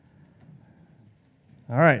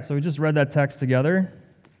All right, so we just read that text together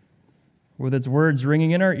with its words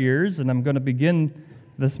ringing in our ears, and I'm going to begin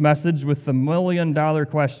this message with the million-dollar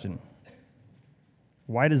question.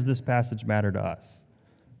 Why does this passage matter to us?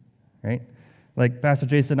 Right? Like Pastor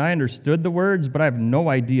Jason, I understood the words, but I have no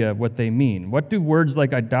idea what they mean. What do words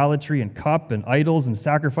like idolatry and cup and idols and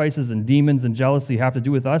sacrifices and demons and jealousy have to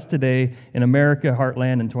do with us today in America,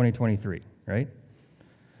 Heartland, in 2023, right?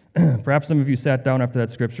 Perhaps some of you sat down after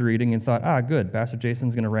that scripture reading and thought, good, Pastor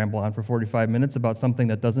Jason's going to ramble on for 45 minutes about something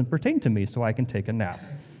that doesn't pertain to me, so I can take a nap.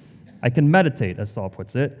 I can meditate, as Saul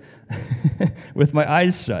puts it, with my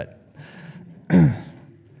eyes shut.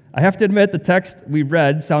 I have to admit, the text we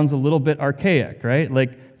read sounds a little bit archaic, right?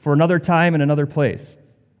 Like for another time and another place.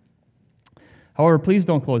 However, please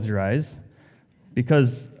don't close your eyes,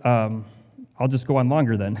 because I'll just go on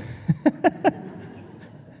longer then.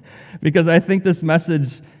 Because I think this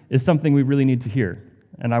message is something we really need to hear.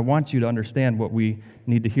 And I want you to understand what we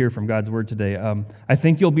need to hear from God's Word today. I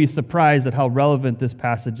think you'll be surprised at how relevant this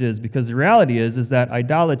passage is, because the reality is that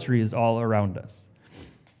idolatry is all around us.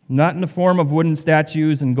 Not in the form of wooden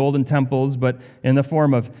statues and golden temples, but in the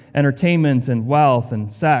form of entertainment and wealth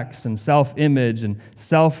and sex and self-image and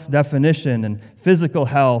self-definition and physical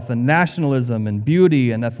health and nationalism and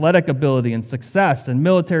beauty and athletic ability and success and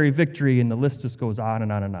military victory, and the list just goes on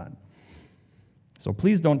and on and on. So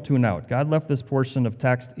please don't tune out. God left this portion of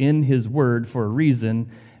text in His Word for a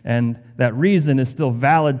reason, and that reason is still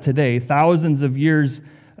valid today, thousands of years,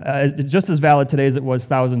 just as valid today as it was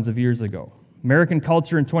thousands of years ago. American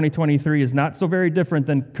culture in 2023 is not so very different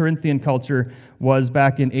than Corinthian culture was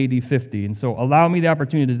back in AD 50. And so allow me the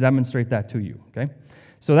opportunity to demonstrate that to you, okay?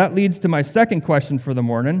 So that leads to my second question for the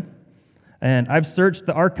morning. And I've searched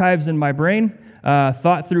the archives in my brain,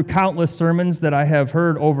 thought through countless sermons that I have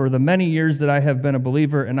heard over the many years that I have been a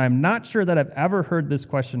believer, and I'm not sure that I've ever heard this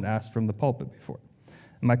question asked from the pulpit before.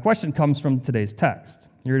 And my question comes from today's text.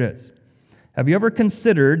 Here it is. Have you ever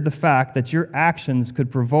considered the fact that your actions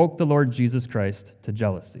could provoke the Lord Jesus Christ to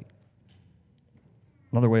jealousy?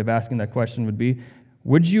 Another way of asking that question would be,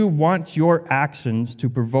 would you want your actions to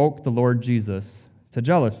provoke the Lord Jesus to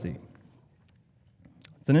jealousy?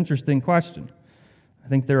 It's an interesting question. I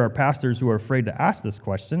think there are pastors who are afraid to ask this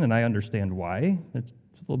question, and I understand why. It's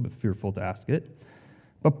a little bit fearful to ask it.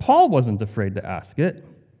 But Paul wasn't afraid to ask it.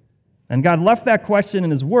 And God left that question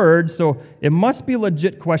in His Word, so it must be a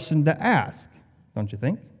legit question to ask, don't you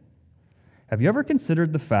think? Have you ever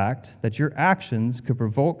considered the fact that your actions could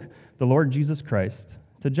provoke the Lord Jesus Christ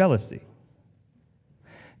to jealousy?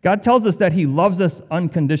 God tells us that He loves us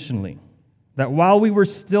unconditionally, that while we were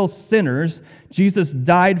still sinners, Jesus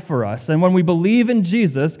died for us. And when we believe in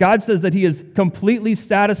Jesus, God says that He is completely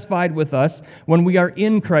satisfied with us when we are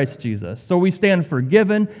in Christ Jesus. So we stand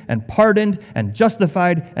forgiven and pardoned and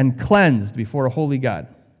justified and cleansed before a holy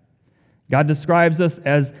God. God describes us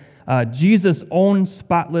as Jesus' own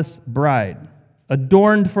spotless bride,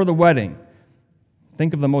 adorned for the wedding.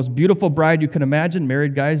 Think of the most beautiful bride you can imagine.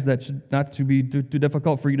 Married guys, that should not to be too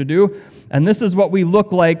difficult for you to do. And this is what we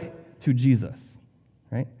look like to Jesus,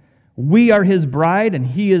 right? We are His bride, and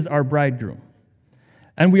He is our bridegroom.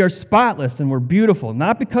 And we are spotless, and we're beautiful,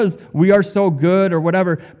 not because we are so good or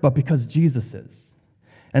whatever, but because Jesus is.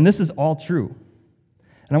 And this is all true.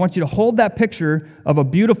 And I want you to hold that picture of a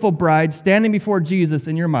beautiful bride standing before Jesus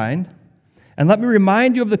in your mind, and let me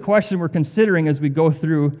remind you of the question we're considering as we go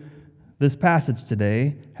through this passage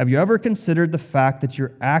today. Have you ever considered the fact that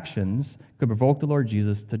your actions could provoke the Lord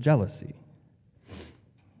Jesus to jealousy?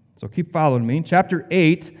 So keep following me. Chapter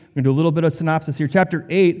 8, we're going to do a little bit of synopsis here. Chapter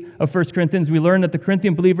 8 of 1 Corinthians, we learn that the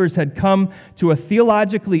Corinthian believers had come to a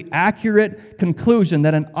theologically accurate conclusion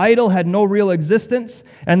that an idol had no real existence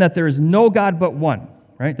and that there is no God but one.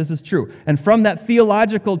 Right? This is true. And from that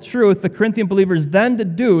theological truth, the Corinthian believers then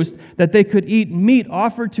deduced that they could eat meat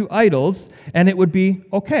offered to idols and it would be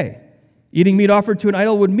okay. Eating meat offered to an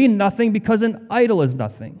idol would mean nothing because an idol is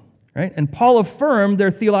nothing. Right? And Paul affirmed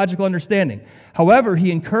their theological understanding. However, he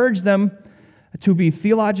encouraged them to be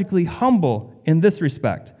theologically humble in this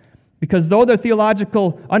respect, because though their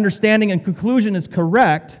theological understanding and conclusion is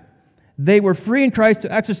correct, they were free in Christ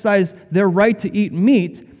to exercise their right to eat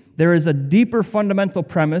meat. There is a deeper fundamental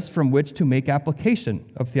premise from which to make application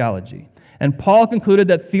of theology. And Paul concluded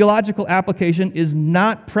that theological application is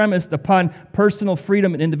not premised upon personal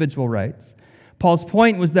freedom and individual rights. Paul's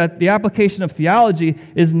point was that the application of theology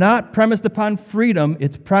is not premised upon freedom,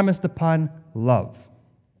 it's premised upon love.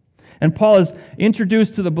 And Paul has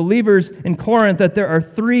introduced to the believers in Corinth that there are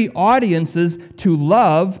three audiences to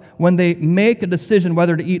love when they make a decision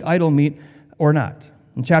whether to eat idol meat or not.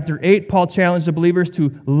 In chapter 8, Paul challenged the believers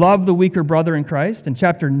to love the weaker brother in Christ. In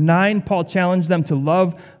chapter 9, Paul challenged them to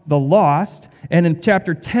love the lost. And in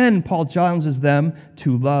chapter 10, Paul challenges them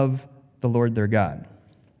to love the Lord their God.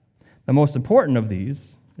 The most important of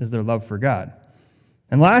these is their love for God.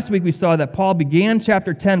 And last week we saw that Paul began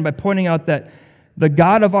chapter 10 by pointing out that the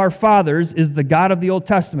God of our fathers is the God of the Old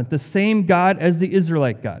Testament, the same God as the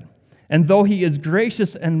Israelite God. And though he is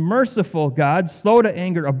gracious and merciful God, slow to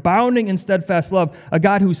anger, abounding in steadfast love, a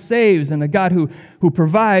God who saves and a God who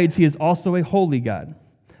provides, he is also a holy God,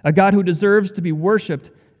 a God who deserves to be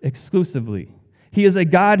worshiped exclusively. He is a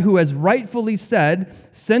God who has rightfully said,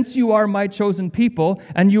 since you are my chosen people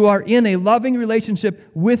and you are in a loving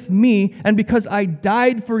relationship with me, and because I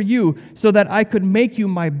died for you so that I could make you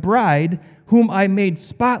my bride, whom I made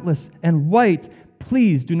spotless and white,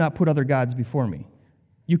 please do not put other gods before me.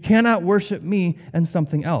 You cannot worship me and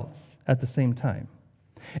something else at the same time.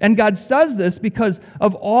 And God says this because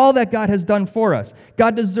of all that God has done for us.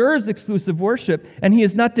 God deserves exclusive worship, and he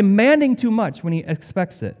is not demanding too much when he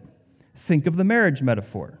expects it. Think of the marriage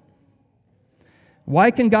metaphor.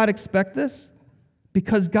 Why can God expect this?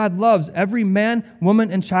 Because God loves every man,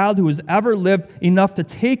 woman, and child who has ever lived enough to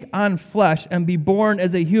take on flesh and be born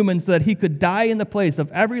as a human so that he could die in the place of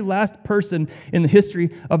every last person in the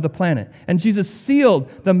history of the planet. And Jesus sealed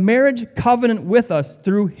the marriage covenant with us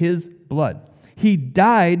through his blood. He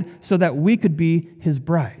died so that we could be his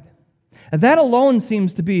bride. And that alone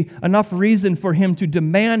seems to be enough reason for him to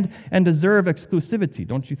demand and deserve exclusivity,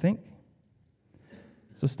 don't you think?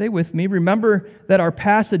 So stay with me. Remember that our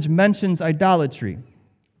passage mentions idolatry.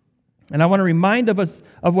 And I want to remind us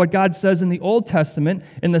of what God says in the Old Testament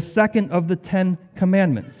in the second of the 10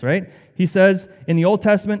 commandments, right? He says in the Old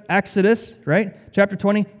Testament, Exodus, right? Chapter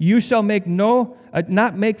 20, you shall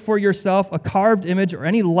not make for yourself a carved image or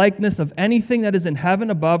any likeness of anything that is in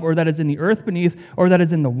heaven above or that is in the earth beneath or that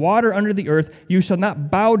is in the water under the earth. You shall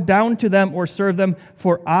not bow down to them or serve them,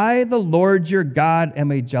 for I, the Lord your God,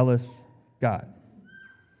 am a jealous God.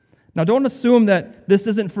 Now, don't assume that this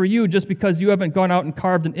isn't for you just because you haven't gone out and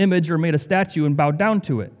carved an image or made a statue and bowed down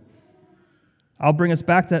to it. I'll bring us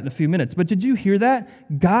back to that in a few minutes. But did you hear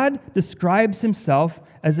that? God describes himself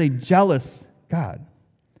as a jealous God.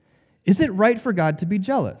 Is it right for God to be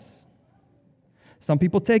jealous? Some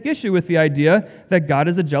people take issue with the idea that God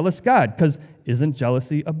is a jealous God, because isn't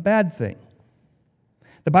jealousy a bad thing?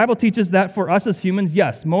 The Bible teaches that for us as humans,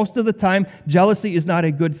 yes, most of the time, jealousy is not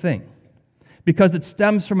a good thing, because it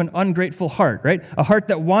stems from an ungrateful heart, right? A heart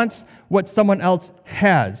that wants what someone else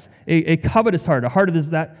has, a covetous heart, a heart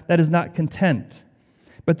that is not content.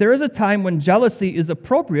 But there is a time when jealousy is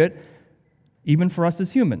appropriate even for us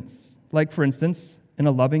as humans, like, for instance, in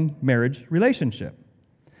a loving marriage relationship.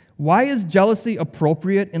 Why is jealousy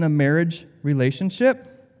appropriate in a marriage relationship?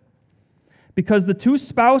 Because the two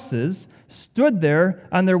spouses stood there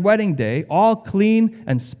on their wedding day, all clean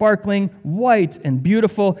and sparkling, white and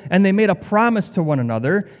beautiful, and they made a promise to one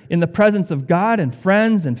another in the presence of God and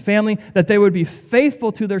friends and family that they would be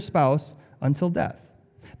faithful to their spouse until death.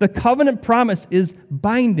 The covenant promise is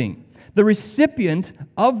binding. The recipient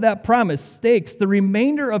of that promise stakes the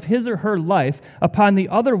remainder of his or her life upon the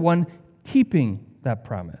other one keeping that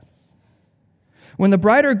promise. When the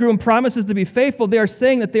bride or groom promises to be faithful, they are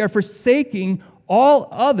saying that they are forsaking all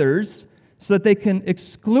others so that they can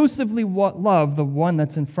exclusively love the one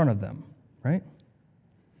that's in front of them, right?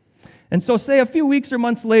 And so say a few weeks or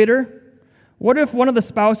months later, what if one of the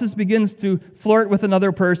spouses begins to flirt with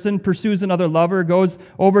another person, pursues another lover, goes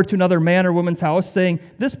over to another man or woman's house saying,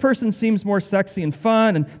 this person seems more sexy and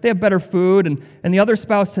fun, and they have better food, and the other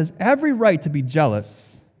spouse has every right to be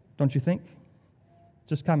jealous, don't you think?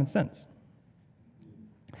 Just common sense.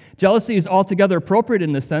 Jealousy is altogether appropriate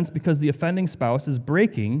in this sense because the offending spouse is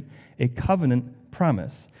breaking a covenant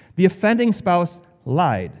promise. The offending spouse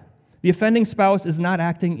lied. The offending spouse is not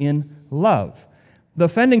acting in love. The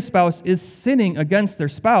offending spouse is sinning against their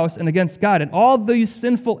spouse and against God, and all these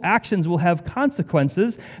sinful actions will have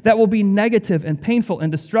consequences that will be negative and painful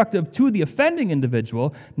and destructive to the offending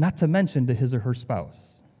individual, not to mention to his or her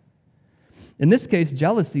spouse. In this case,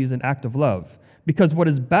 jealousy is an act of love, because what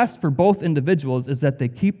is best for both individuals is that they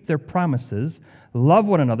keep their promises, love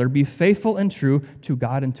one another, be faithful and true to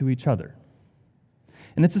God and to each other.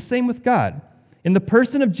 And it's the same with God. In the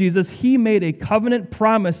person of Jesus, he made a covenant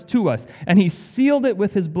promise to us, and he sealed it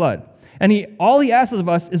with his blood. And all he asks of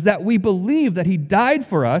us is that we believe that he died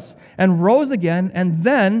for us and rose again, and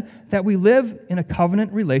then that we live in a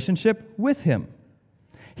covenant relationship with him.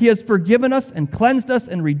 He has forgiven us and cleansed us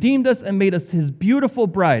and redeemed us and made us his beautiful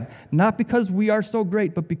bride, not because we are so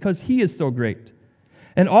great, but because he is so great.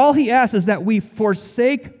 And all he asks is that we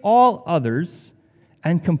forsake all others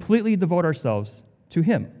and completely devote ourselves to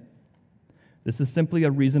Him. This is simply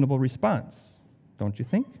a reasonable response, don't you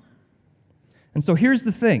think? And so here's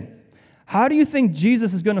the thing. How do you think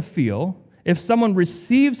Jesus is going to feel if someone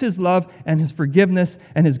receives His love and His forgiveness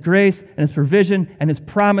and His grace and His provision and His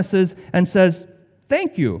promises and says,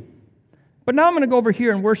 thank you, but now I'm going to go over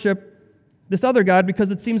here and worship this other God because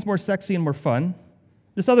it seems more sexy and more fun.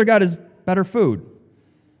 This other God is better food.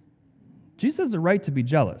 Jesus has a right to be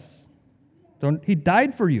jealous. He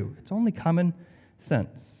died for you. It's only common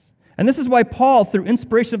sense. And this is why Paul, through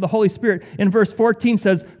inspiration of the Holy Spirit, in verse 14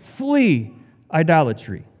 says, flee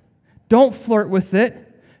idolatry. Don't flirt with it.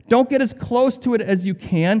 Don't get as close to it as you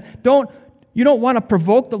can. You don't want to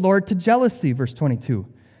provoke the Lord to jealousy, verse 22.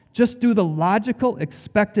 Just do the logical,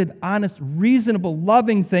 expected, honest, reasonable,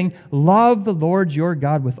 loving thing. Love the Lord your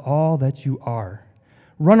God with all that you are.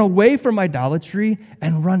 Run away from idolatry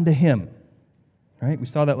and run to Him. Right? We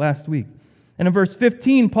saw that last week. And in verse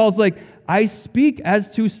 15, Paul's like, I speak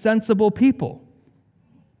as to sensible people.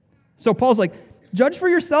 So Paul's like, judge for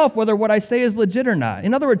yourself whether what I say is legit or not.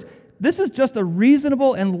 In other words, this is just a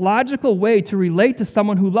reasonable and logical way to relate to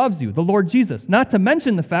someone who loves you, the Lord Jesus. Not to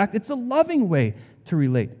mention the fact it's a loving way to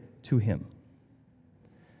relate to Him.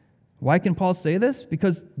 Why can Paul say this?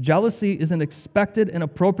 Because jealousy is an expected and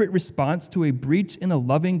appropriate response to a breach in a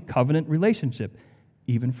loving covenant relationship,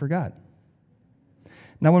 even for God.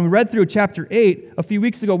 Now, when we read through chapter 8 a few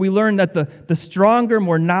weeks ago, we learned that the stronger,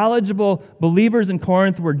 more knowledgeable believers in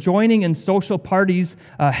Corinth were joining in social parties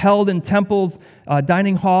held in temples,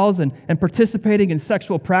 dining halls, and participating in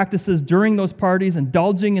sexual practices during those parties,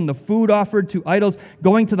 indulging in the food offered to idols,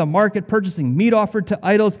 going to the market, purchasing meat offered to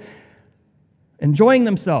idols, enjoying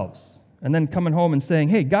themselves, and then coming home and saying,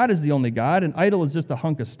 hey, God is the only God, and idol is just a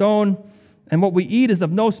hunk of stone. And what we eat is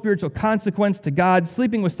of no spiritual consequence to God.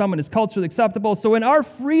 Sleeping with someone is culturally acceptable. So in our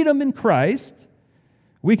freedom in Christ,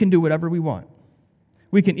 we can do whatever we want.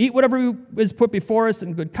 We can eat whatever is put before us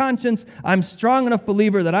in good conscience. I'm a strong enough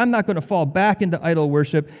believer that I'm not going to fall back into idol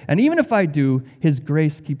worship. And even if I do, His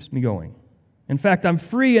grace keeps me going. In fact, I'm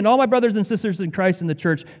free, and all my brothers and sisters in Christ in the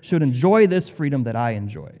church should enjoy this freedom that I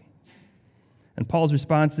enjoy. And Paul's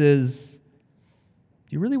response is, do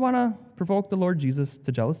you really want to provoke the Lord Jesus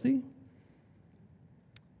to jealousy?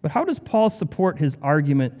 But how does Paul support his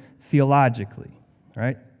argument theologically? All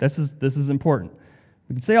right, this is important.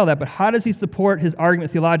 We can say all that, but how does he support his argument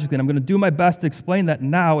theologically? And I'm going to do my best to explain that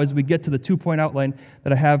now as we get to the 2-point outline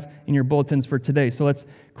that I have in your bulletins for today. So let's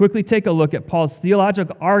quickly take a look at Paul's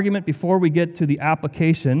theological argument before we get to the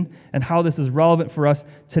application and how this is relevant for us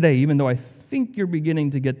today, even though I think you're beginning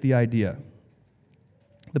to get the idea.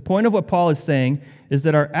 The point of what Paul is saying is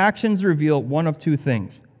that our actions reveal one of two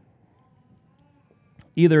things.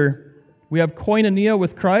 Either we have koinonia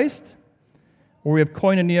with Christ, or we have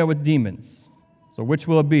koinonia with demons. So which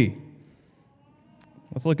will it be?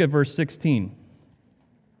 Let's look at verse 16.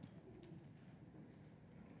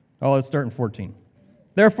 Oh, let's start in 14.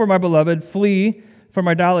 Therefore, my beloved, flee from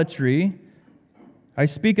idolatry. I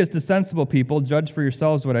speak as to sensible people. Judge for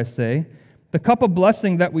yourselves what I say. The cup of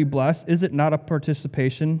blessing that we bless, is it not a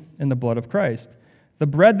participation in the blood of Christ? The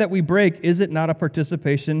bread that we break, is it not a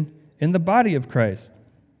participation in the body of Christ?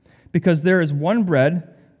 Because there is one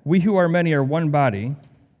bread, we who are many are one body,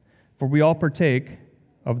 for we all partake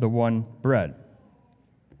of the one bread.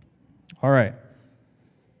 All right.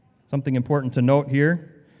 Something important to note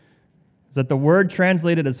here is that the word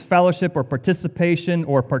translated as fellowship or participation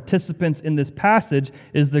or participants in this passage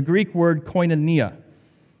is the Greek word koinonia.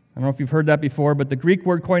 I don't know if you've heard that before, but the Greek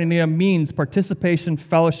word koinonia means participation,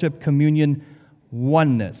 fellowship, communion,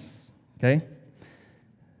 oneness. Okay?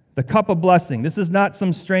 The cup of blessing. This is not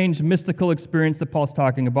some strange mystical experience that Paul's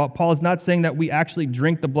talking about. Paul is not saying that we actually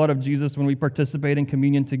drink the blood of Jesus when we participate in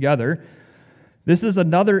communion together. This is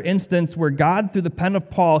another instance where God, through the pen of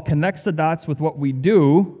Paul, connects the dots with what we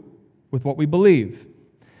do, with what we believe.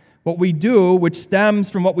 What we do, which stems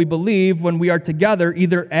from what we believe when we are together,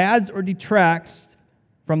 either adds or detracts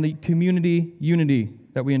from the community unity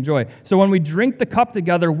that we enjoy. So when we drink the cup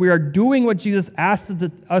together, we are doing what Jesus asked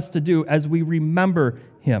us to do as we remember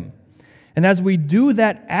Him. And as we do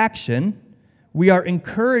that action, we are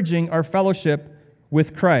encouraging our fellowship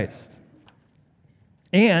with Christ.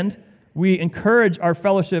 And we encourage our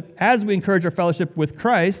fellowship, as we encourage our fellowship with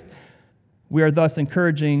Christ, we are thus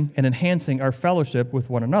encouraging and enhancing our fellowship with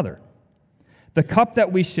one another. The cup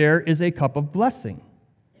that we share is a cup of blessing.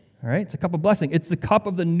 All right? It's a cup of blessing. It's the cup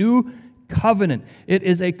of the new covenant. It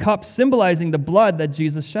is a cup symbolizing the blood that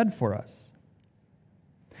Jesus shed for us.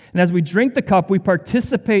 And as we drink the cup, we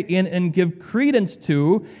participate in and give credence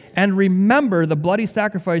to and remember the bloody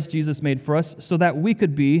sacrifice Jesus made for us so that we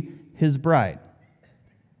could be His bride.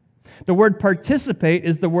 The word participate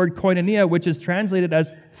is the word koinonia, which is translated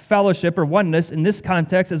as fellowship or oneness. In this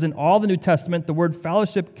context, as in all the New Testament, the word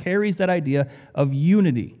fellowship carries that idea of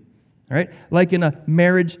unity, all right? Like in a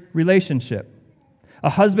marriage relationship. A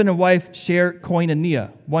husband and wife share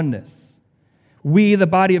koinonia, oneness. We, the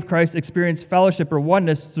body of Christ, experience fellowship or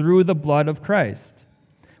oneness through the blood of Christ.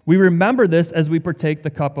 We remember this as we partake the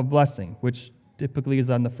cup of blessing, which typically is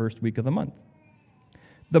on the first week of the month.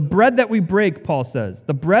 The bread that we break, Paul says,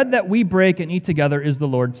 the bread that we break and eat together is the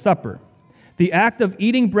Lord's Supper. The act of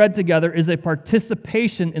eating bread together is a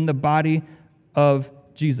participation in the body of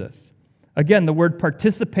Jesus. Again, the word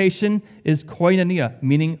participation is koinonia,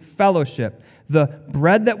 meaning fellowship. The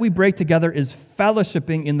bread that we break together is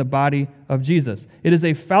fellowshipping in the body of Jesus. It is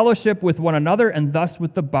a fellowship with one another and thus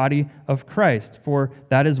with the body of Christ, for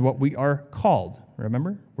that is what we are called.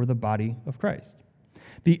 Remember, we're the body of Christ.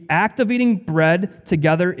 The act of eating bread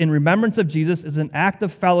together in remembrance of Jesus is an act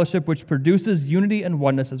of fellowship which produces unity and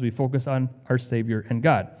oneness as we focus on our Savior and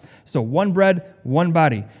God. So one bread, one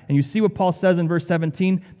body. And you see what Paul says in verse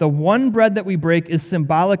 17? The one bread that we break is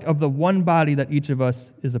symbolic of the one body that each of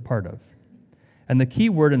us is a part of. And the key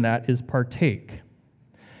word in that is partake.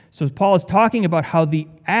 So Paul is talking about how the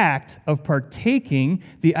act of partaking,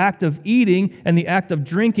 the act of eating, and the act of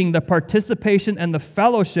drinking, the participation and the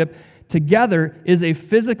fellowship together is a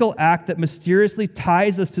physical act that mysteriously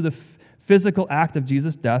ties us to the physical act of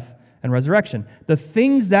Jesus' death and resurrection. The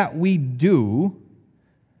things that we do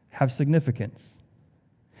have significance.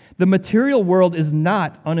 The material world is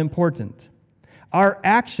not unimportant. Our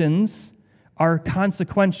actions are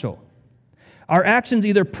consequential. Our actions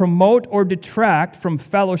either promote or detract from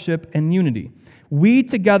fellowship and unity. We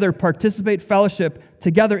together participate fellowship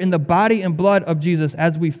together in the body and blood of Jesus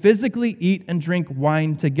as we physically eat and drink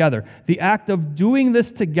wine together. The act of doing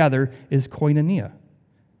this together is koinonia.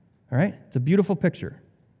 All right? It's a beautiful picture.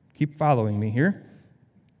 Keep following me here.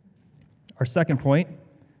 Our second point,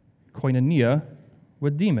 koinonia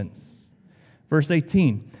with demons. Verse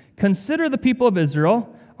 18, consider the people of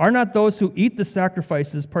Israel. Are not those who eat the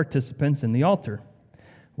sacrifices participants in the altar?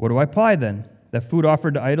 What do I apply then? That food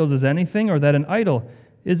offered to idols is anything, or that an idol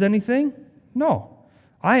is anything? No.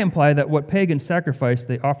 I imply that what pagans sacrifice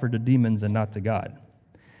they offer to demons and not to God.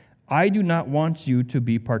 I do not want you to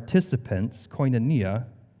be participants, koinonia,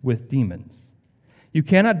 with demons. You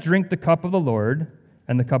cannot drink the cup of the Lord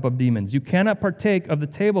and the cup of demons. You cannot partake of the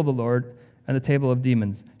table of the Lord and the table of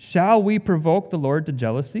demons. Shall we provoke the Lord to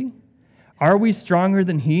jealousy? Are we stronger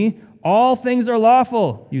than he? All things are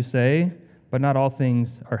lawful, you say, but not all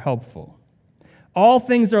things are helpful. All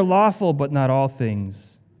things are lawful, but not all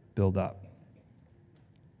things build up.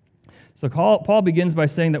 So Paul begins by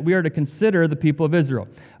saying that we are to consider the people of Israel.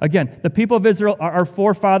 Again, the people of Israel are our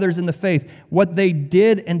forefathers in the faith. What they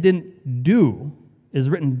did and didn't do is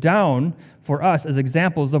written down for us as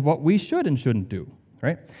examples of what we should and shouldn't do.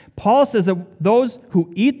 Right? Paul says that those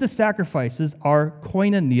who eat the sacrifices are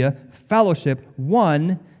koinonia, fellowship,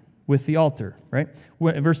 one with the altar. Right?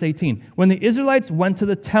 Verse 18, when the Israelites went to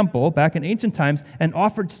the temple back in ancient times and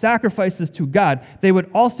offered sacrifices to God, they would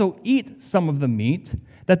also eat some of the meat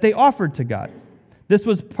that they offered to God. This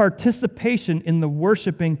was participation in the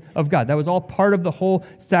worshiping of God. That was all part of the whole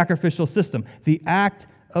sacrificial system. The act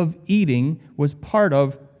of eating was part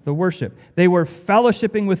of the worship. They were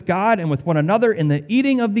fellowshipping with God and with one another in the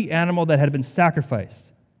eating of the animal that had been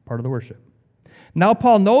sacrificed, part of the worship. Now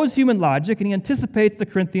Paul knows human logic and he anticipates the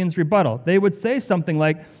Corinthians' rebuttal. They would say something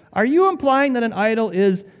like, are you implying that an idol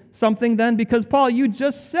is something then? Because Paul, you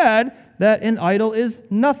just said that an idol is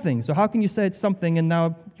nothing. So how can you say it's something and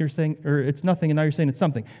now you're saying, or it's nothing and now you're saying it's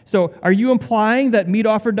something? So are you implying that meat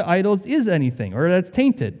offered to idols is anything or that's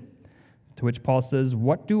tainted? To which Paul says,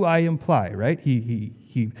 what do I imply, right?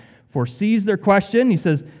 He foresees their question. He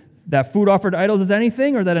says, that food offered to idols is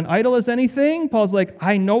anything, or that an idol is anything? Paul's like,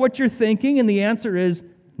 I know what you're thinking, and the answer is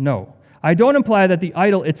no. I don't imply that the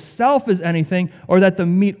idol itself is anything, or that the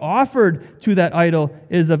meat offered to that idol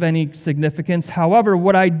is of any significance. However,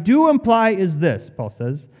 what I do imply is this, Paul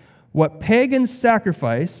says, what pagans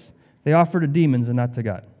sacrifice, they offer to demons and not to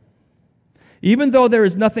God. Even though there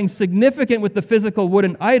is nothing significant with the physical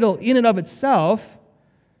wooden idol in and of itself,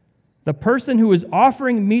 the person who is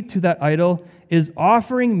offering meat to that idol is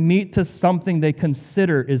offering meat to something they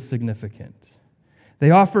consider is significant.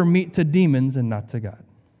 They offer meat to demons and not to God.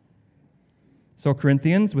 So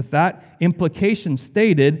Corinthians, with that implication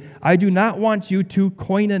stated, I do not want you to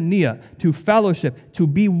koinonia, to fellowship, to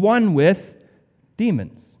be one with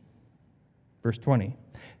demons. Verse 20.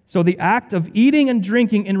 So the act of eating and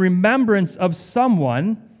drinking in remembrance of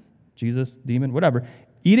someone, Jesus, demon, whatever,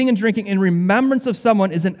 Eating and drinking in remembrance of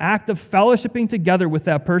someone is an act of fellowshipping together with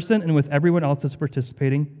that person and with everyone else that's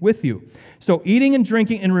participating with you. So eating and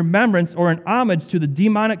drinking in remembrance or in homage to the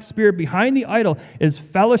demonic spirit behind the idol is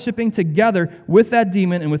fellowshipping together with that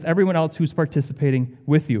demon and with everyone else who's participating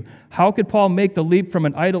with you. How could Paul make the leap from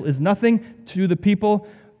an idol is nothing to the people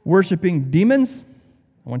worshiping demons?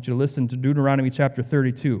 I want you to listen to Deuteronomy chapter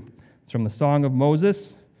 32. It's from the Song of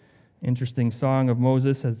Moses. Interesting Song of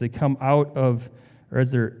Moses as they come out of, or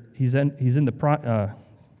as he's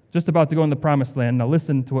just about to go in the promised land. Now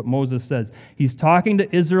listen to what Moses says. He's talking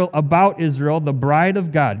to Israel about Israel, the bride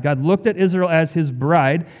of God. God looked at Israel as his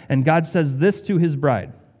bride, and God says this to his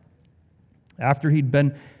bride. After they'd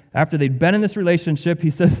been in this relationship, he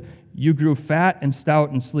says, you grew fat and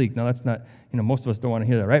stout and sleek. Now that's not, most of us don't want to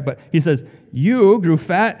hear that, right? But he says, you grew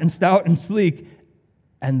fat and stout and sleek,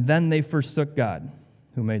 and then they forsook God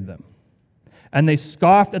who made them. And they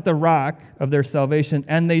scoffed at the rock of their salvation,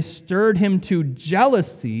 and they stirred him to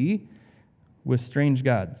jealousy with strange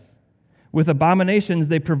gods. With abominations,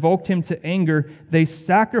 they provoked him to anger. They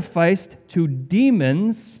sacrificed to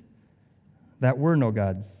demons that were no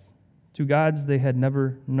gods, to gods they had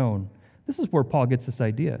never known. This is where Paul gets this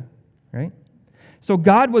idea, right? So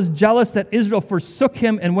God was jealous that Israel forsook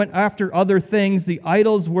him and went after other things. The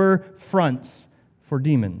idols were fronts for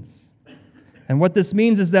demons. And what this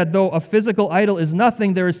means is that though a physical idol is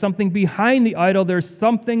nothing, there is something behind the idol. There's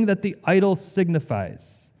something that the idol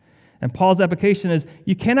signifies. And Paul's application is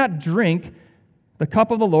you cannot drink the cup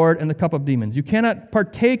of the Lord and the cup of demons. You cannot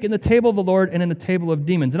partake in the table of the Lord and in the table of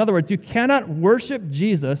demons. In other words, you cannot worship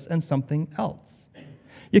Jesus and something else.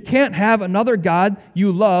 You can't have another God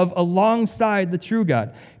you love alongside the true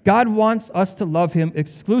God. God wants us to love him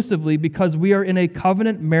exclusively because we are in a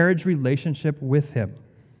covenant marriage relationship with him.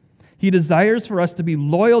 He desires for us to be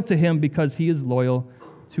loyal to him because he is loyal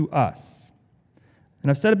to us. And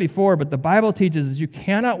I've said it before, but the Bible teaches you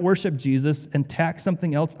cannot worship Jesus and tack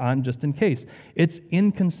something else on just in case. It's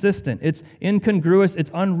inconsistent. It's incongruous. It's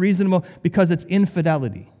unreasonable because it's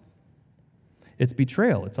infidelity. It's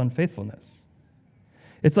betrayal. It's unfaithfulness.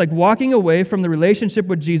 It's like walking away from the relationship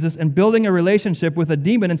with Jesus and building a relationship with a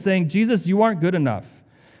demon and saying, Jesus, you aren't good enough.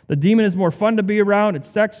 The demon is more fun to be around,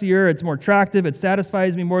 it's sexier, it's more attractive, it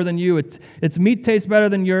satisfies me more than you, its meat tastes better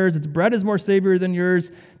than yours, its bread is more savory than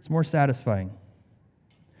yours, it's more satisfying.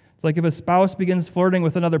 It's like if a spouse begins flirting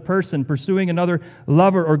with another person, pursuing another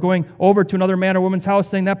lover, or going over to another man or woman's house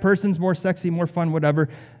saying that person's more sexy, more fun, whatever,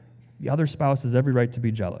 the other spouse has every right to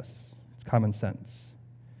be jealous. It's common sense.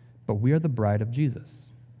 But we are the bride of Jesus.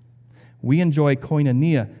 We enjoy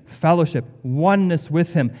koinonia, fellowship, oneness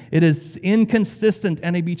with him. It is inconsistent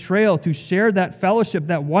and a betrayal to share that fellowship,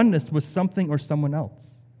 that oneness with something or someone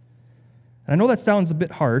else. And I know that sounds a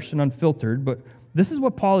bit harsh and unfiltered, but this is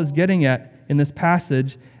what Paul is getting at in this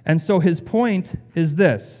passage. And so his point is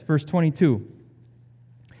this, verse 22.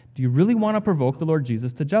 Do you really want to provoke the Lord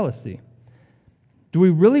Jesus to jealousy? Do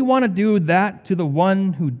we really want to do that to the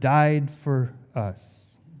one who died for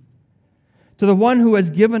us? To the one who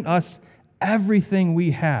has given us everything we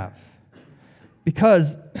have?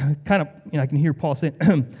 Because, I can hear Paul saying,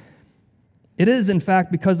 it is in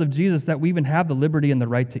fact because of Jesus that we even have the liberty and the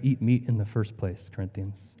right to eat meat in the first place,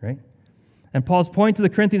 Corinthians, right? And Paul's point to the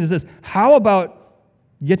Corinthians is this: how about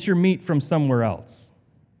get your meat from somewhere else?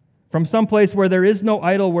 From some place where there is no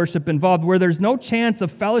idol worship involved, where there's no chance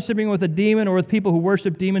of fellowshipping with a demon or with people who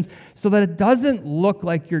worship demons, so that it doesn't look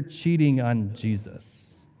like you're cheating on Jesus.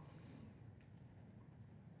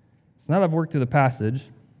 So now that I've worked through the passage,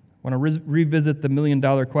 I want to revisit the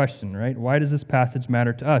million-dollar question, right? Why does this passage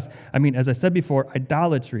matter to us? I mean, as I said before,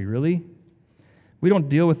 idolatry, really? We don't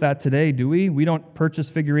deal with that today, do we? We don't purchase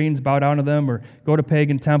figurines, bow down to them, or go to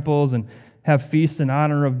pagan temples and have feasts in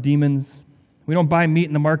honor of demons. We don't buy meat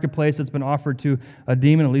in the marketplace that's been offered to a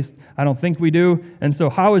demon, at least I don't think we do. And so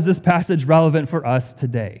how is this passage relevant for us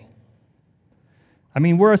today? I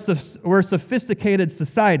mean, we're a sophisticated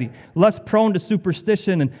society, less prone to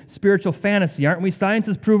superstition and spiritual fantasy, aren't we? Science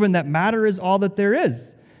has proven that matter is all that there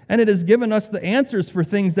is, and it has given us the answers for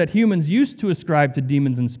things that humans used to ascribe to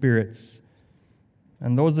demons and spirits.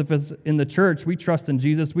 And those of us in the church, we trust in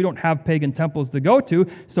Jesus. We don't have pagan temples to go to,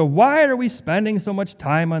 so why are we spending so much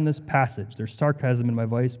time on this passage? There's sarcasm in my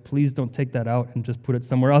voice. Please don't take that out and just put it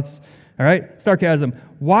somewhere else. All right, sarcasm.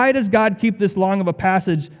 Why does God keep this long of a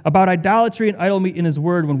passage about idolatry and idol meat in his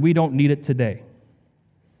word when we don't need it today?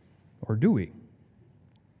 Or do we?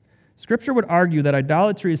 Scripture would argue that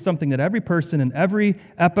idolatry is something that every person in every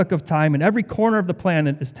epoch of time, in every corner of the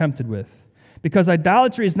planet is tempted with. Because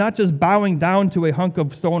idolatry is not just bowing down to a hunk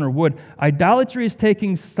of stone or wood. Idolatry is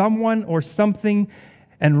taking someone or something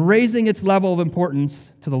and raising its level of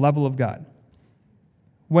importance to the level of God.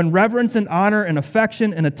 When reverence and honor and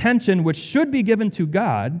affection and attention, which should be given to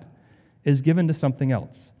God, is given to something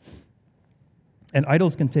else. And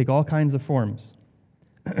idols can take all kinds of forms.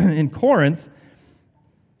 In Corinth,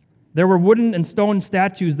 there were wooden and stone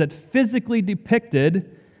statues that physically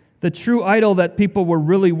depicted the true idol that people were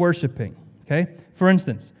really worshiping. Okay? For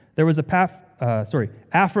instance, there was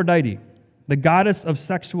Aphrodite, the goddess of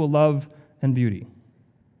sexual love and beauty.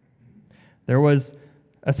 There was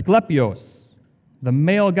Asclepios, the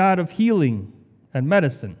male god of healing and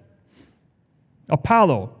medicine.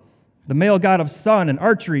 Apollo, the male god of sun and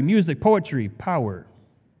archery, music, poetry, power.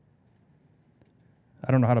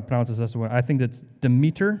 I don't know how to pronounce this one. I think that's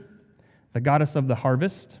Demeter, the goddess of the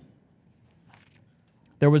harvest.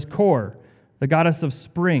 There was Kor, the goddess of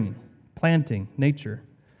spring, planting, nature.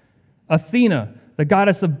 Athena, the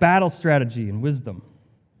goddess of battle strategy and wisdom.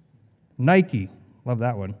 Nike, love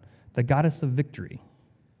that one, the goddess of victory.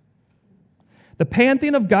 The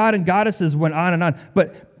pantheon of God and goddesses went on and on.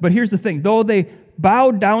 But here's the thing. Though they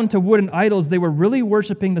bowed down to wooden idols, they were really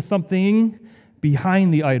worshiping the something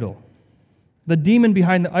behind the idol. The demon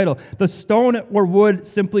behind the idol. The stone or wood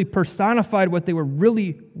simply personified what they were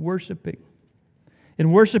really worshiping.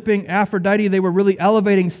 In worshiping Aphrodite, they were really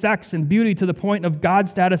elevating sex and beauty to the point of God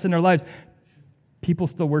status in their lives. People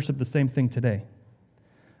still worship the same thing today.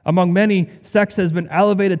 Among many, sex has been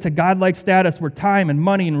elevated to godlike status where time and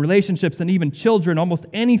money and relationships and even children, almost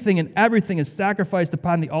anything and everything is sacrificed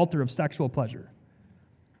upon the altar of sexual pleasure.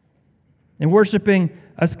 In worshiping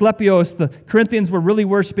Asclepios, the Corinthians were really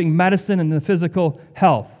worshiping medicine and the physical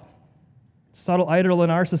health. Subtle idol in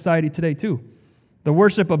our society today too. The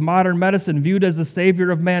worship of modern medicine viewed as the savior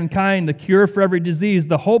of mankind, the cure for every disease,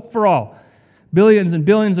 the hope for all. Billions and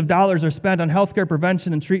billions of dollars are spent on healthcare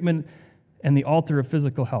prevention and treatment and the altar of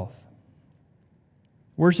physical health.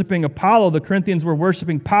 Worshiping Apollo, the Corinthians were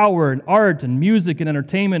worshiping power and art and music and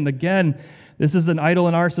entertainment. Again, this is an idol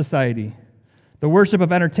in our society. The worship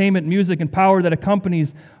of entertainment, music, and power that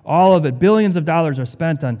accompanies all of it. Billions of dollars are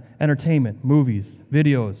spent on entertainment, movies,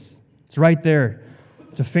 videos. It's right there,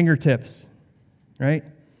 to fingertips, right?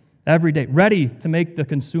 Every day, ready to make the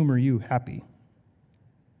consumer you happy.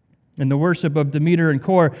 In the worship of Demeter and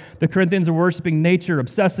Kor, the Corinthians were worshiping nature,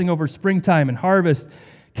 obsessing over springtime and harvest,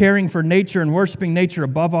 caring for nature and worshiping nature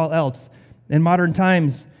above all else. In modern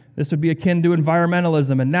times, this would be akin to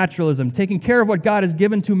environmentalism and naturalism. Taking care of what God has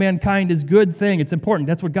given to mankind is a good thing. It's important.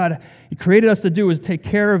 That's what God created us to do, is take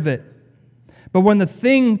care of it. But when the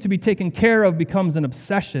thing to be taken care of becomes an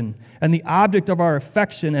obsession and the object of our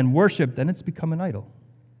affection and worship, then it's become an idol.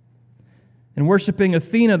 In worshiping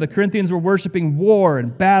Athena, the Corinthians were worshiping war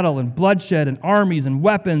and battle and bloodshed and armies and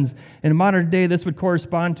weapons. In modern day, this would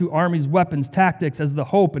correspond to armies, weapons, tactics as the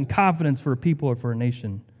hope and confidence for a people or for a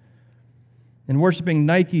nation. In worshiping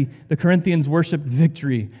Nike, the Corinthians worshiped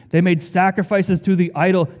victory. They made sacrifices to the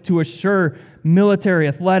idol to assure military,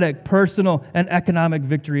 athletic, personal, and economic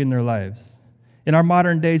victory in their lives. In our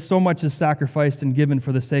modern day, so much is sacrificed and given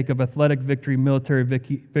for the sake of athletic victory, military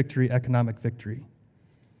victory, economic victory.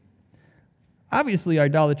 Obviously,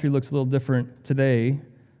 idolatry looks a little different today,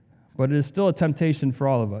 but it is still a temptation for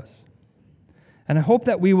all of us. And I hope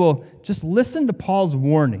that we will just listen to Paul's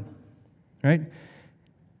warning, right?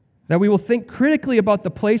 That we will think critically about the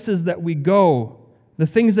places that we go, the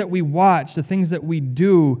things that we watch, the things that we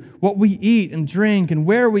do, what we eat and drink, and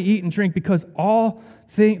where we eat and drink, because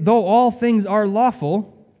though all things are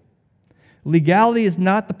lawful, legality is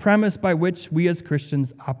not the premise by which we as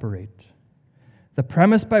Christians operate. The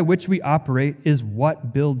premise by which we operate is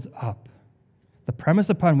what builds up. The premise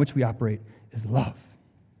upon which we operate is love.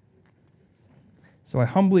 So I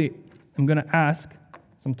humbly am going to ask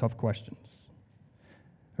some tough questions.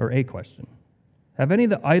 Or a question. Have any of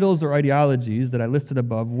the idols or ideologies that I listed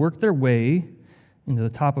above worked their way into the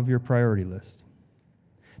top of your priority list?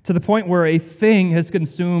 To the point where a thing has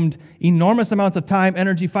consumed enormous amounts of time,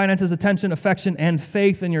 energy, finances, attention, affection, and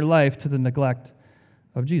faith in your life to the neglect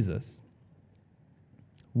of Jesus?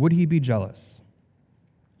 Would he be jealous?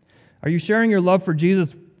 Are you sharing your love for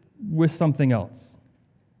Jesus with something else?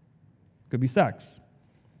 Could be sex,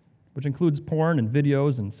 which includes porn and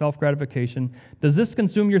videos and self-gratification. Does this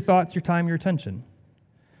consume your thoughts, your time, your attention?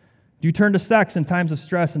 Do you turn to sex in times of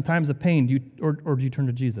stress and times of pain, or do you turn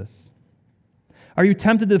to Jesus? Are you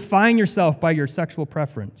tempted to define yourself by your sexual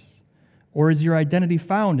preference, or is your identity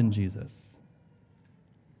found in Jesus?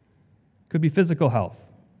 Could be physical health.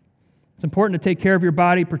 It's important to take care of your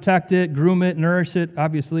body, protect it, groom it, nourish it,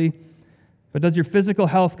 obviously. But does your physical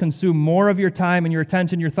health consume more of your time and your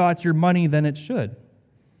attention, your thoughts, your money than it should?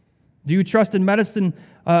 Do you trust in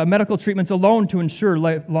medical treatments alone to ensure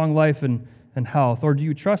long life and health? Or do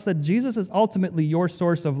you trust that Jesus is ultimately your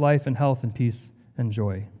source of life and health and peace and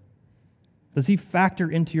joy? Does he factor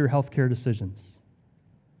into your healthcare decisions?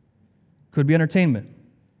 Could be entertainment.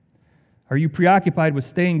 Are you preoccupied with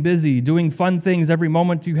staying busy, doing fun things every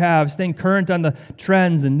moment you have, staying current on the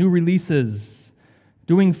trends and new releases?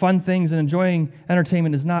 Doing fun things and enjoying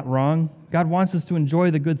entertainment is not wrong. God wants us to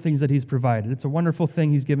enjoy the good things that he's provided. It's a wonderful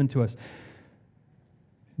thing he's given to us.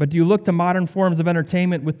 But do you look to modern forms of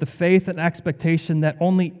entertainment with the faith and expectation that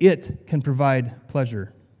only it can provide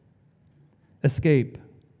pleasure, escape,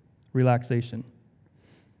 relaxation?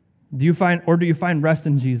 Do you find rest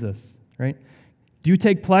in Jesus, right? Do you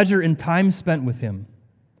take pleasure in time spent with him?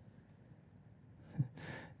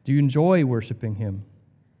 Do you enjoy worshiping him?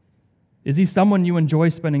 Is he someone you enjoy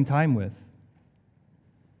spending time with?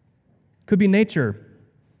 Could be nature.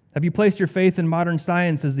 Have you placed your faith in modern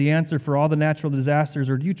science as the answer for all the natural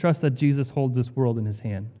disasters, or do you trust that Jesus holds this world in his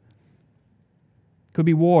hand? Could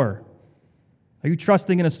be war. Are you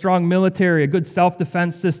trusting in a strong military, a good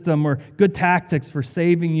self-defense system, or good tactics for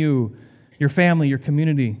saving you, your family, your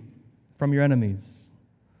community from your enemies?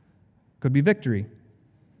 Could be victory.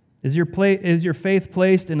 Is your faith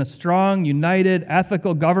placed in a strong, united,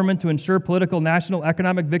 ethical government to ensure political, national,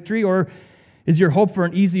 economic victory? Or is your hope for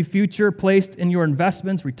an easy future placed in your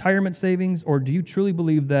investments, retirement savings? Or do you truly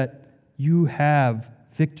believe that you have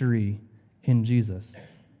victory in Jesus?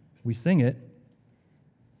 We sing it.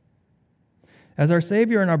 As our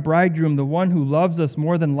Savior and our bridegroom, the one who loves us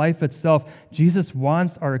more than life itself, Jesus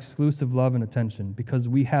wants our exclusive love and attention because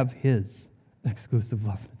we have his exclusive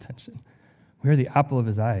love and attention. We are the apple of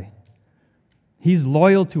his eye. He's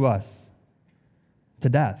loyal to us to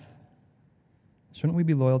death. Shouldn't we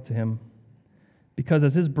be loyal to him? Because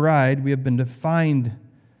as his bride, we have been defined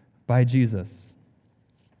by Jesus.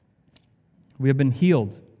 We have been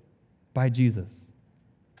healed by Jesus.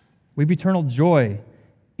 We have eternal joy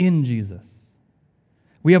in Jesus.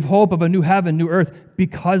 We have hope of a new heaven, new earth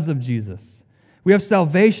because of Jesus. We have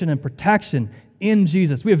salvation and protection in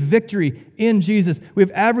Jesus. We have victory in Jesus. We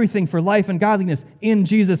have everything for life and godliness in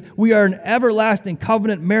Jesus. We are an everlasting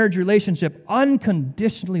covenant marriage relationship,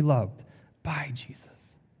 unconditionally loved by Jesus.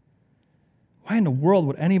 Why in the world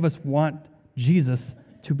would any of us want Jesus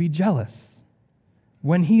to be jealous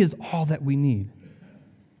when he is all that we need?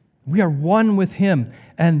 We are one with him,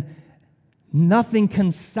 and nothing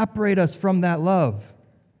can separate us from that love.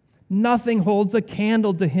 Nothing holds a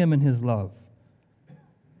candle to him and his love.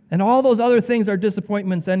 And all those other things are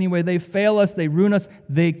disappointments anyway. They fail us, they ruin us,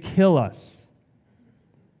 they kill us.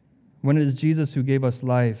 When it is Jesus who gave us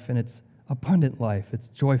life, and it's abundant life, it's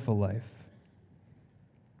joyful life.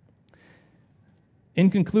 In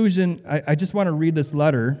conclusion, I just want to read this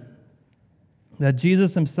letter that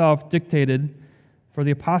Jesus himself dictated for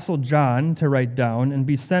the Apostle John to write down and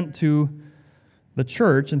be sent to the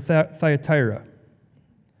church in Thyatira.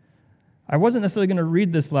 I wasn't necessarily going to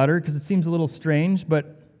read this letter because it seems a little strange,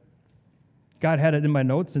 but God had it in my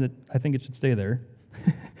notes, and I think it should stay there.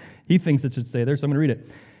 He thinks it should stay there, so I'm going to read it.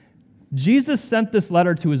 Jesus sent this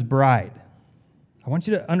letter to his bride. I want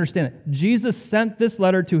you to understand it. Jesus sent this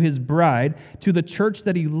letter to his bride, to the church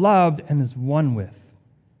that he loved and is one with.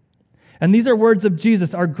 And these are words of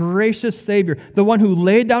Jesus, our gracious Savior, the one who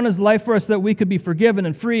laid down his life for us so that we could be forgiven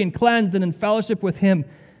and free and cleansed and in fellowship with him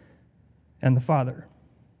and the Father.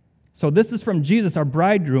 So this is from Jesus, our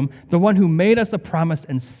bridegroom, the one who made us a promise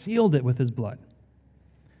and sealed it with his blood.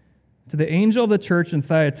 To the angel of the church in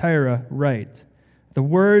Thyatira write, the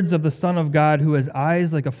words of the Son of God, who has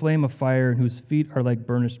eyes like a flame of fire and whose feet are like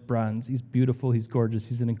burnished bronze. He's beautiful, he's gorgeous,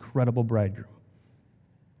 he's an incredible bridegroom.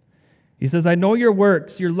 He says, I know your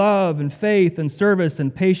works, your love and faith and service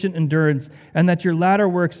and patient endurance, and that your latter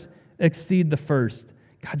works exceed the first.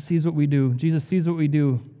 God sees what we do. Jesus sees what we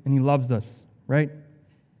do, and he loves us, right?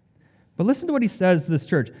 But listen to what he says to this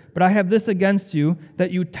church. But I have this against you,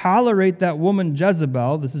 that you tolerate that woman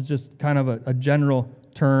Jezebel, this is just kind of a general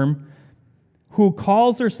term, who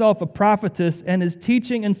calls herself a prophetess and is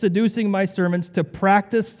teaching and seducing my servants to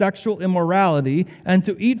practice sexual immorality and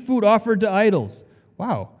to eat food offered to idols.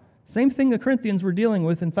 Wow. Same thing the Corinthians were dealing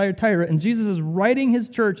with in Thyatira. And Jesus is writing his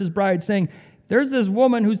church, his bride, saying, there's this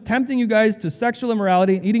woman who's tempting you guys to sexual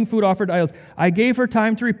immorality and eating food offered to idols. I gave her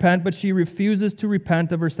time to repent, but she refuses to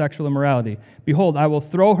repent of her sexual immorality. Behold, I will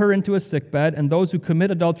throw her into a sickbed, and those who commit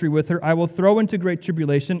adultery with her I will throw into great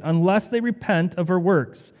tribulation unless they repent of her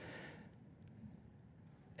works.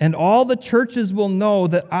 And all the churches will know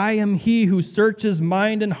that I am he who searches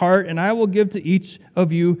mind and heart, and I will give to each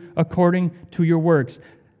of you according to your works.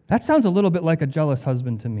 That sounds a little bit like a jealous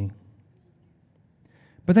husband to me.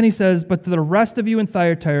 But then he says, but to the rest of you in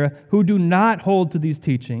Thyatira who do not hold to these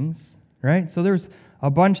teachings, right? So there's a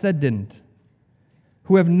bunch that didn't,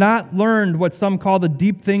 who have not learned what some call the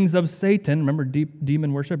deep things of Satan. Remember deep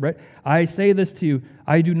demon worship, right? I say this to you,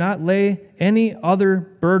 I do not lay any other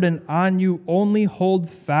burden on you, only hold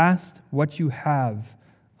fast what you have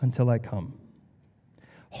until I come.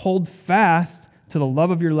 Hold fast to the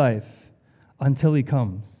love of your life until he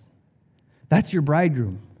comes. That's your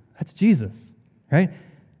bridegroom. That's Jesus, right?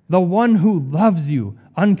 The one who loves you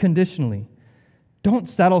unconditionally. Don't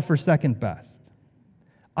settle for second best.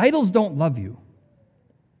 Idols don't love you.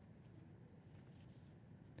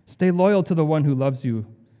 Stay loyal to the one who loves you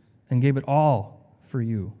and gave it all for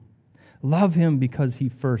you. Love him because he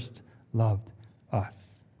first loved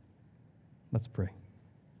us. Let's pray.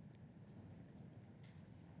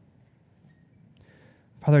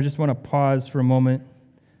 Father, I just want to pause for a moment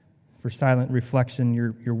for silent reflection.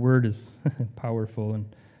 Your word is powerful,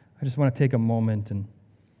 and I just want to take a moment and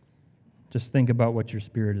just think about what your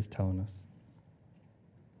Spirit is telling us.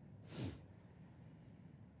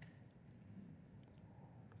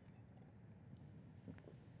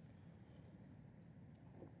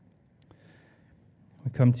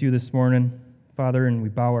 We come to you this morning, Father, and we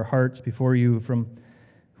bow our hearts before you, from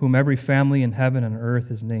whom every family in heaven and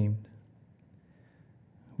earth is named.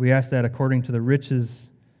 We ask that according to the riches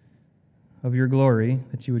of your glory,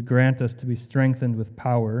 that you would grant us to be strengthened with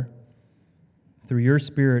power through your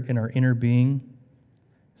Spirit in our inner being,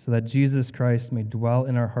 so that Jesus Christ may dwell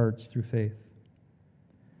in our hearts through faith.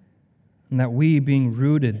 And that we, being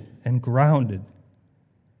rooted and grounded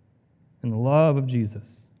in the love of Jesus,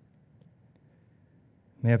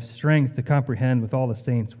 may have strength to comprehend with all the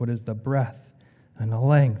saints what is the breadth and the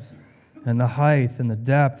length and the height and the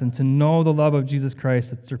depth, and to know the love of Jesus Christ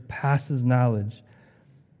that surpasses knowledge.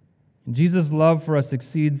 And Jesus' love for us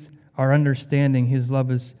exceeds our understanding. His love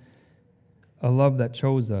is a love that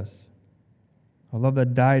chose us, a love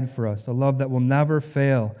that died for us, a love that will never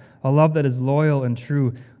fail, a love that is loyal and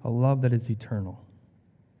true, a love that is eternal.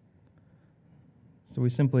 So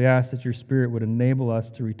we simply ask that your Spirit would enable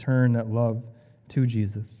us to return that love to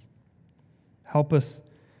Jesus. Help us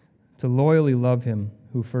to loyally love him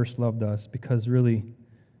who first loved us, because really,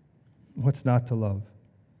 what's not to love?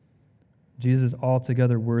 Jesus is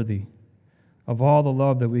altogether worthy of all the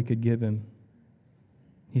love that we could give him.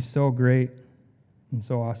 He's so great and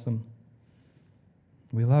so awesome.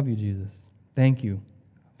 We love you, Jesus. Thank you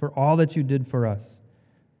for all that you did for us.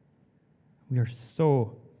 We are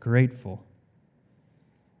so grateful.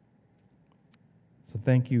 So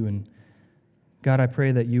thank you, and God, I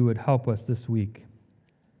pray that you would help us this week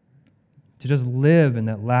to just live in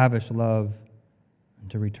that lavish love and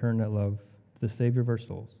to return that love to the Savior of our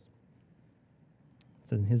souls.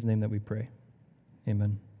 It's in his name that we pray.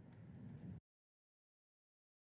 Amen.